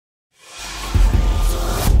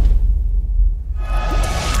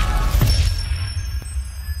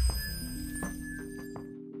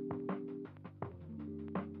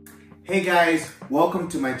Hey guys, welcome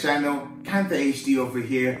to my channel, KanthrHD over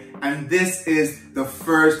here, and this is the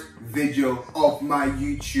first video of my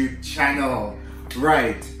YouTube channel.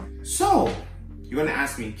 Right, so you're gonna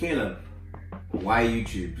ask me, Caleb, why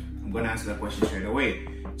YouTube? I'm gonna answer that question straight away.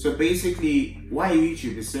 So basically, why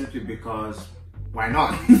YouTube is simply because, why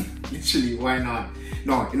not? Literally, why not?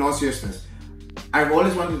 No, in all seriousness, I've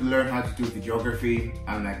always wanted to learn how to do videography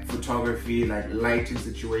and like photography, like lighting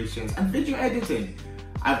situations and video editing.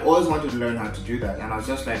 I've always wanted to learn how to do that, and I was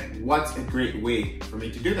just like, what's a great way for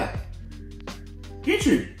me to do that?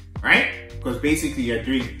 YouTube, right? Because basically you're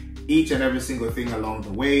doing each and every single thing along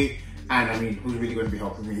the way, and I mean, who's really going to be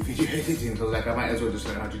helping me with video editing? So like, I might as well just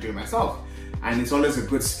learn how to do it myself. And it's always a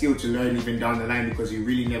good skill to learn even down the line, because you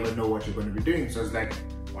really never know what you're going to be doing. So it's like,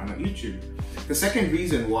 why not YouTube? The second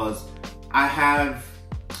reason was I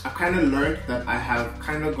kind of learned that I have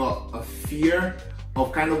kind of got a fear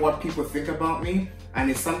of kind of what people think about me. And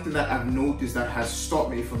it's something that I've noticed that has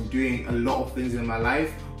stopped me from doing a lot of things in my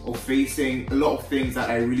life, or facing a lot of things that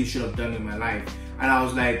I really should have done in my life. And I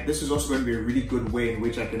was like, this is also going to be a really good way in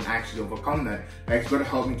which I can actually overcome that. Like, it's going to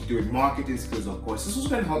help me to do with marketing skills, of course. This is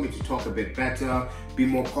going to help me to talk a bit better, be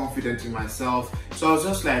more confident in myself. So I was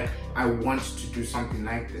just like, I want to do something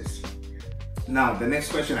like this. Now, the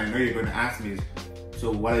next question I know you're going to ask me is, so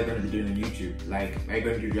what are you going to be doing on YouTube? Like, are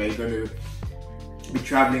you going to be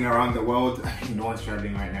traveling around the world? I mean, no one's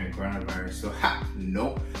traveling right now in coronavirus, so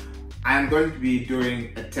no. I'm going to be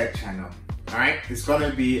doing a tech channel, all right? It's going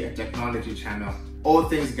to be a technology channel. All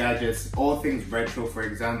things gadgets, all things retro, for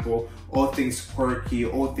example, all things quirky,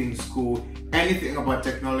 all things cool, anything about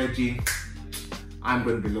technology, I'm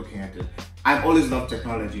going to be looking at it. I've always loved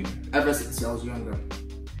technology, ever since I was younger.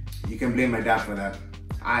 You can blame my dad for that.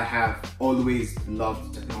 I have always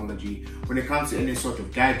loved technology. When it comes to any sort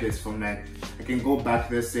of gadgets, from like, I can go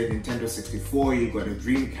back, let's say Nintendo 64, you've got a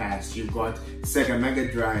Dreamcast, you've got Sega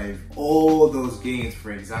Mega Drive, all those games,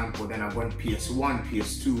 for example. Then I've got PS1,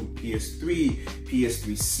 PS2, PS3,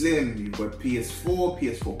 PS3 Slim, you've got PS4,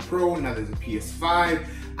 PS4 Pro, now there's a PS5.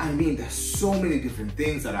 I mean, there's so many different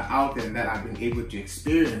things that are out there and that I've been able to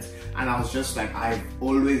experience. And I was just like, I've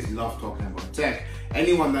always loved talking about tech.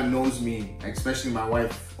 Anyone that knows me, especially my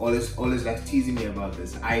wife, always like teasing me about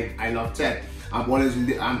this. I love tech. I'm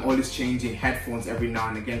always changing headphones every now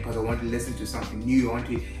and again because I want to listen to something new. I want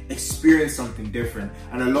to experience something different.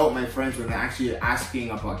 And a lot of my friends, when they're actually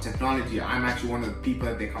asking about technology, I'm actually one of the people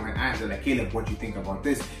that they come and ask. They're like, Caleb, what do you think about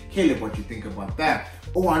this? Caleb, what do you think about that?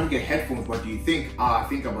 Oh, I want to get headphones. What do you think? I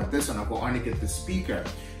think about this one. I want to get the speaker.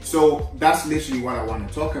 So that's literally what I want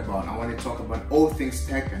to talk about. I want to talk about all things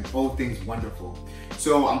tech and all things wonderful.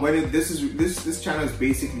 So this channel is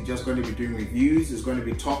basically just going to be doing reviews. It's going to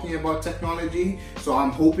be talking about technology. So I'm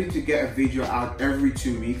hoping to get a video out every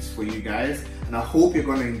 2 weeks for you guys, and I hope you're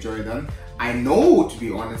going to enjoy them. I know, to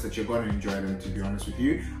be honest, that you're going to enjoy them, to be honest with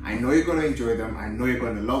you. I know you're going to enjoy them, I know you're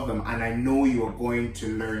going to love them, and I know you are going to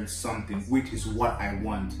learn something, which is what I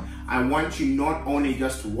want. I want you not only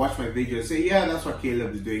just to watch my video and say, yeah, that's what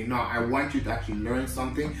Caleb is doing. No, I want you to actually learn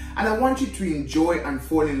something, and I want you to enjoy and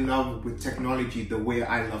fall in love with technology the way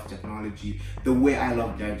I love technology, the way I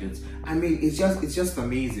love gadgets. I mean, it's just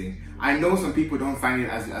amazing. I know some people don't find it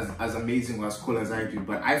as amazing or as cool as I do,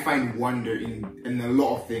 but I find wonder in a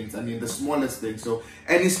lot of things, and in the smallest things. So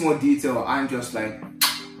any small detail, I'm just like,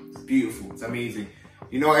 it's beautiful, it's amazing.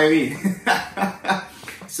 You know what I mean?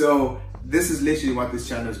 So this is literally what this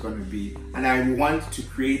channel is going to be. And I want to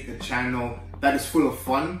create a channel that is full of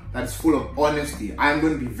fun, that is full of honesty. I'm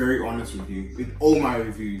going to be very honest with you with all my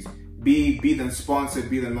reviews. Be them sponsored,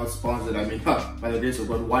 be them not sponsored. I mean, by the grace of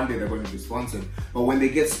God, one day they're going to be sponsored. But when they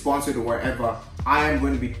get sponsored or wherever, I am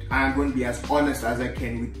going to be as honest as I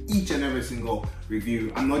can with each and every single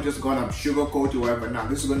review. I'm not just going to sugarcoat or whatever. Now,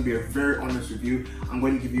 this is going to be a very honest review. I'm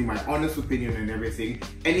going to give you my honest opinion and everything.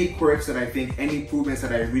 Any quirks that I think, any improvements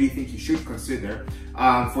that I really think you should consider.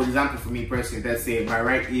 For example, for me personally, let's say my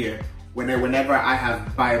right ear. Whenever I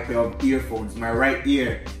buy a pair of earphones, my right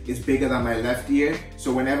ear is bigger than my left ear.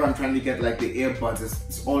 So whenever I'm trying to get like the earbuds,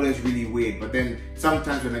 it's always really weird. But then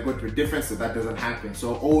sometimes when I go to a different set, that doesn't happen.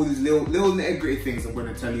 So all these little nitty-gritty things I'm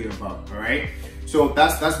going to tell you about, all right? So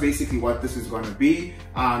that's basically what this is going to be.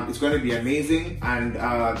 It's going to be amazing, and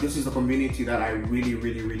this is a community that I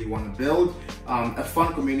really want to build. A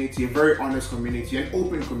fun community, a very honest community, an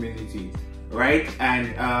open community, right? And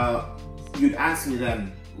you'd ask me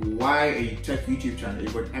then, why a tech YouTube channel?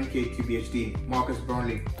 You've got MKQBHD, Marcus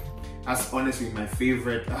Brownlee. That's honestly my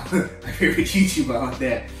favorite YouTuber out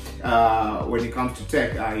there. When it comes to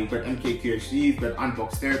tech, you've got KanthrHD, you've got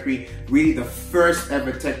Unbox Therapy. Really, the first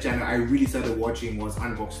ever tech channel I really started watching was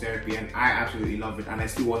Unbox Therapy, and I absolutely love it, and I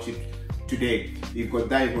still watch it today. You've got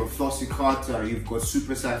that, you've got Flossie Carter, you've got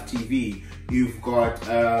Super Saf TV, you've got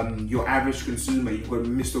Your Average Consumer, you've got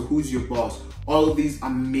Mr. Who's Your Boss. All of these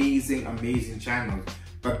amazing channels.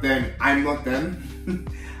 But then I'm not them.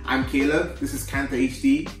 I'm Caleb. This is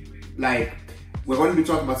KanthrHD. Like, we're going to be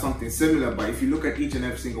talking about something similar, but if you look at each and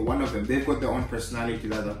every single one of them, they've got their own personality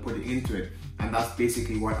that they're putting into it. And that's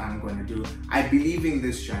basically what I'm going to do. I believe in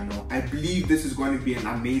this channel. I believe this is going to be an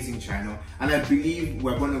amazing channel. And I believe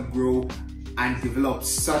we're going to grow and develop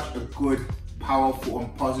such a good, powerful,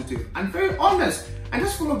 and positive, and very honest, and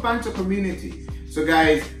just full of banter community. So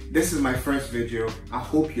guys, this is my first video. I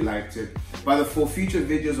hope you liked it. But for future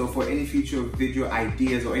videos or for any future video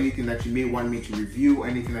ideas or anything that you may want me to review,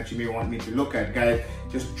 anything that you may want me to look at, guys,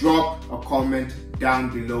 just drop a comment down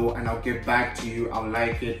below and I'll get back to you. I'll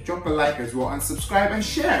like it. Drop a like as well and subscribe and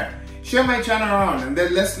share. Share my channel around, and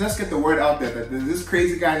then let's get the word out there that there's this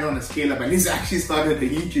crazy guy known as Caleb and he's actually started the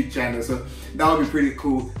YouTube channel. So that would be pretty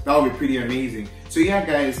cool. That would be pretty amazing. So yeah,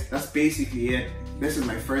 guys, that's basically it. This is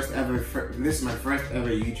my first ever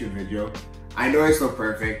YouTube video. I know it's not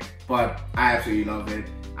perfect, but I absolutely love it.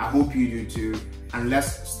 I hope you do too. And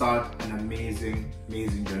let's start an amazing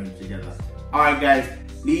journey together. Alright guys,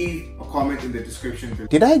 leave a comment in the description below.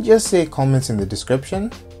 Did I just say comments in the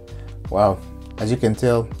description? Wow, as you can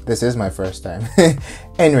tell, this is my first time.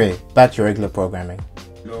 Anyway, back to regular programming.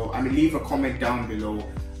 No, I mean, leave a comment down below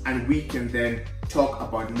and we can then talk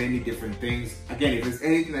about many different things. Again, if there's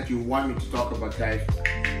anything that you want me to talk about, guys,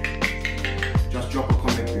 just drop a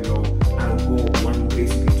comment below and we'll go on and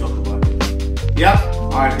basically talk about it. Yeah,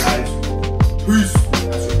 alright guys, peace.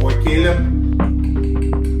 That's your boy Caleb.